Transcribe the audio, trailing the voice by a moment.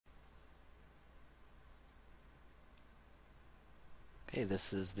Okay,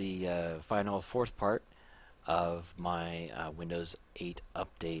 this is the final fourth part of my Windows 8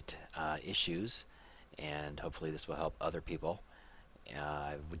 update issues, and hopefully this will help other people.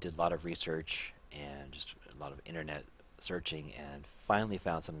 I did a lot of research and just a lot of internet searching and finally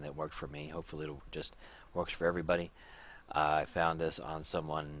found something that worked for me. Hopefully it'll just works for everybody. I found this on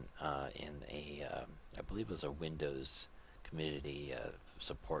someone in I believe it was a Windows community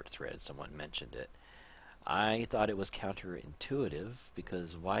support thread. Someone mentioned it. I thought it was counterintuitive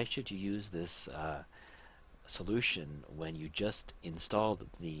because why should you use this solution when you just installed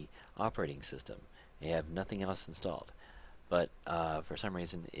the operating system? You have nothing else installed. But for some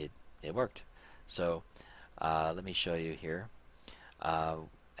reason it worked. So let me show you here. Uh,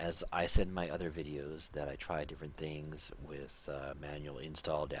 as I said in my other videos that I tried different things with manual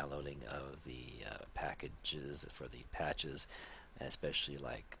install, downloading of the packages for the patches, especially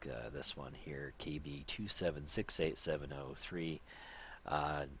like this one here, KB2768703,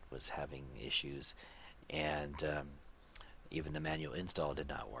 was having issues, and even the manual install did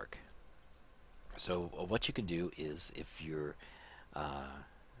not work. So what you can do is if you're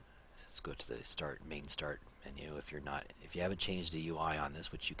let's go to the main start menu. If you haven't changed the UI on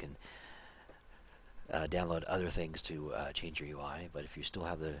this, which you can download other things to change your UI, but if you still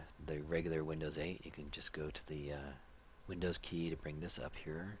have the regular Windows 8, you can just go to the Windows key to bring this up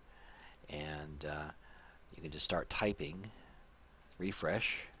here, and you can just start typing.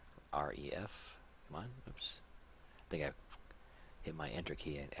 Refresh, REF. Come on, oops. I think I hit my enter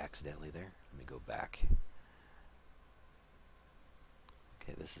key accidentally there. Let me go back.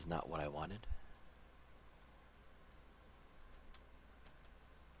 Okay, this is not what I wanted.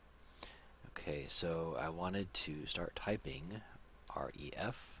 Okay, so I wanted to start typing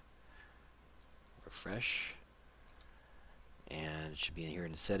REF, refresh, and it should be in here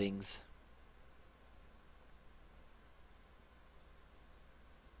in the settings.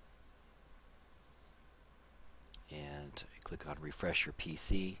 And click on refresh your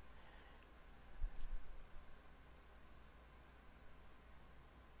PC.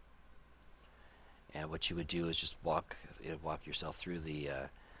 And what you would do is just walk yourself through the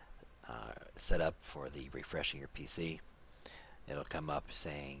setup for the refreshing your PC. It'll come up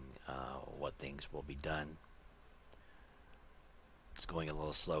saying what things will be done. It's going a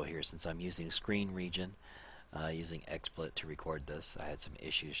little slow here since I'm using Screen Region, using XSplit to record this. I had some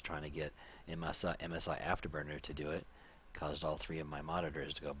issues trying to get MSI Afterburner to do it. Caused all three of my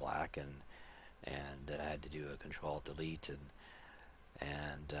monitors to go black, and I had to do a Control Delete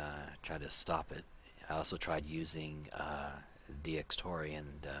and try to stop it. I also tried using DxTory,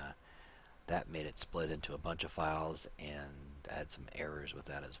 and that made it split into a bunch of files, and I had some errors with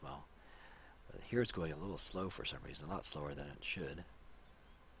that as well. But here it's going a little slow for some reason, a lot slower than it should.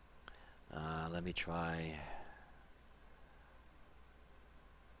 Let me try.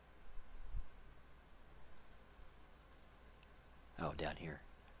 Oh, down here.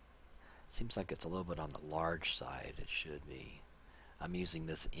 Seems like it's a little bit on the large side. It should be. I'm using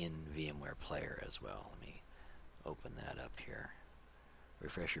this in VMware Player as well. Let me open that up here.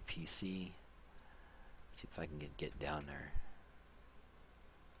 Refresh your PC. See if I can get down there.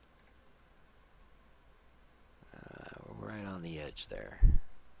 Right on the edge there.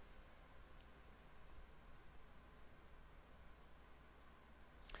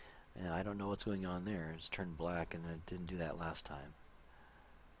 And I don't know what's going on there. It's turned black, and it didn't do that last time.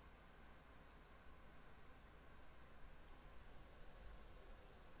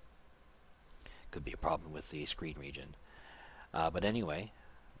 Could be a problem with the screen region. But anyway,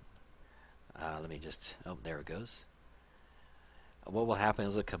 let me just, oh, there it goes. What will happen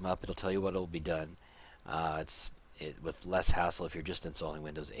is it'll come up, it'll tell you what will be done. With less hassle if you're just installing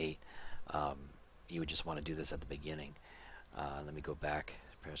Windows 8. You would just want to do this at the beginning. Let me go back,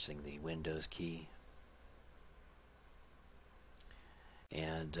 pressing the Windows key.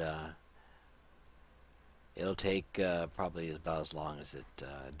 And it'll take probably about as long as it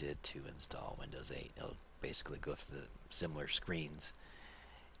did to install Windows 8. It'll basically go through the similar screens,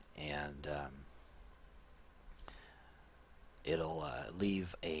 and it'll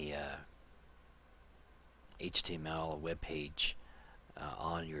leave a HTML web page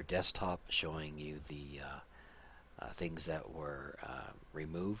on your desktop showing you the things that were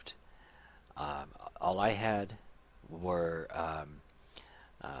removed. All I had were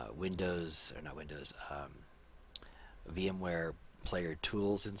VMware Player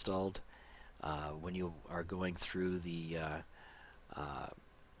Tools installed. When you are going through the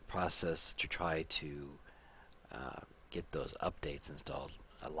process to try to get those updates installed,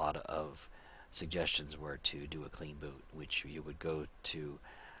 a lot of suggestions were to do a clean boot, which you would go to,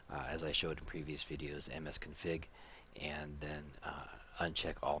 as I showed in previous videos, msconfig, and then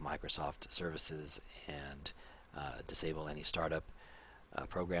uncheck all Microsoft services and disable any startup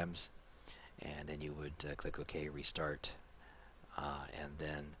programs, and then you would click OK, restart, and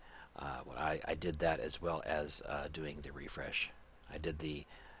then what I did that as well as doing the refresh. I did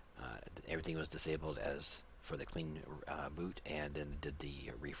everything was disabled as for the clean boot, and then did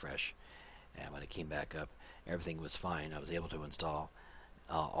the refresh. And when it came back up, everything was fine. I was able to install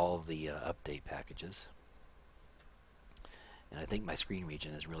all of the update packages. And I think my screen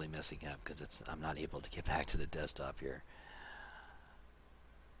region is really messing up because I'm not able to get back to the desktop here.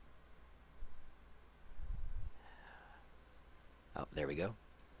 Oh, there we go.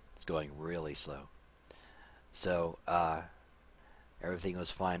 It's going really slow. So everything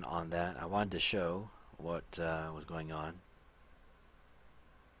was fine on that. I wanted to show what was going on.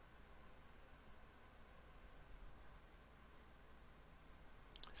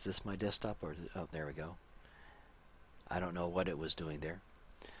 Is this my desktop or oh, there we go. I don't know what it was doing there.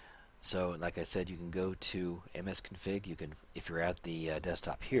 So like I said, you can go to msconfig. You can, if you're at the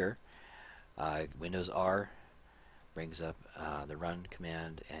desktop here, Windows R brings up the run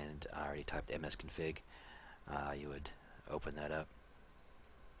command, and I already typed msconfig. You would open that up,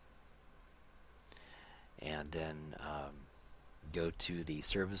 and then go to the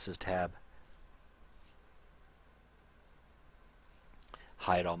services tab,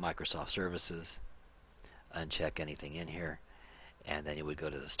 hide all Microsoft services, uncheck anything in here, and then you would go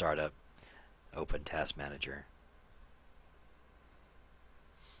to the startup, open Task Manager,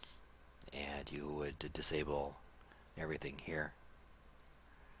 and you would disable everything here,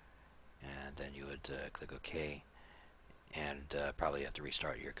 and then you would click OK, and probably have to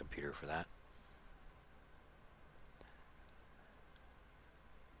restart your computer for that.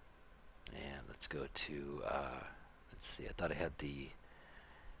 And let's go to let's see, I thought I had the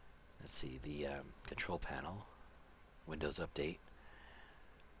control panel, Windows Update.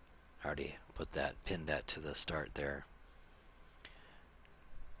 I already pinned that to the start there.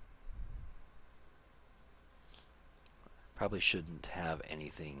 Probably shouldn't have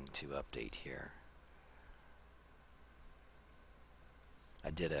anything to update here. I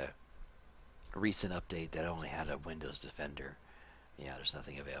did a recent update that only had a Windows Defender. Yeah, there's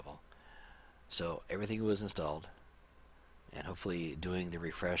nothing available. So everything was installed, and hopefully doing the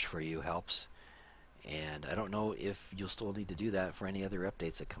refresh for you helps. And I don't know if you'll still need to do that for any other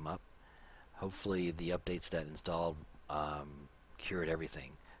updates that come up. Hopefully the updates that installed cured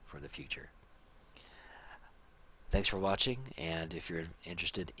everything for the future. Thanks for watching, and if you're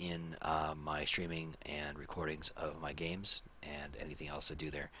interested in my streaming and recordings of my games and anything else I do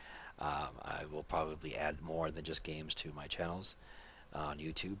there, I will probably add more than just games to my channels on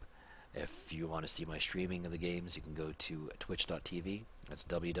YouTube. If you want to see my streaming of the games, you can go to twitch.tv. That's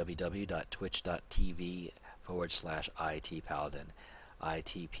www.twitch.tv/itpaladin.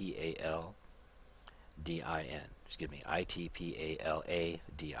 ITPALDIN. Excuse me,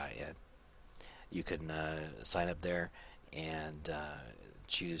 ITPALADIN. You can sign up there and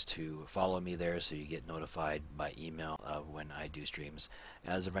choose to follow me there so you get notified by email of when I do streams.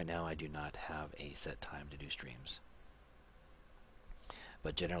 As of right now, I do not have a set time to do streams,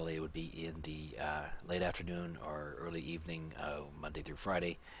 but generally it would be in the late afternoon or early evening, Monday through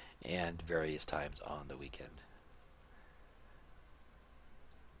Friday, and various times on the weekend.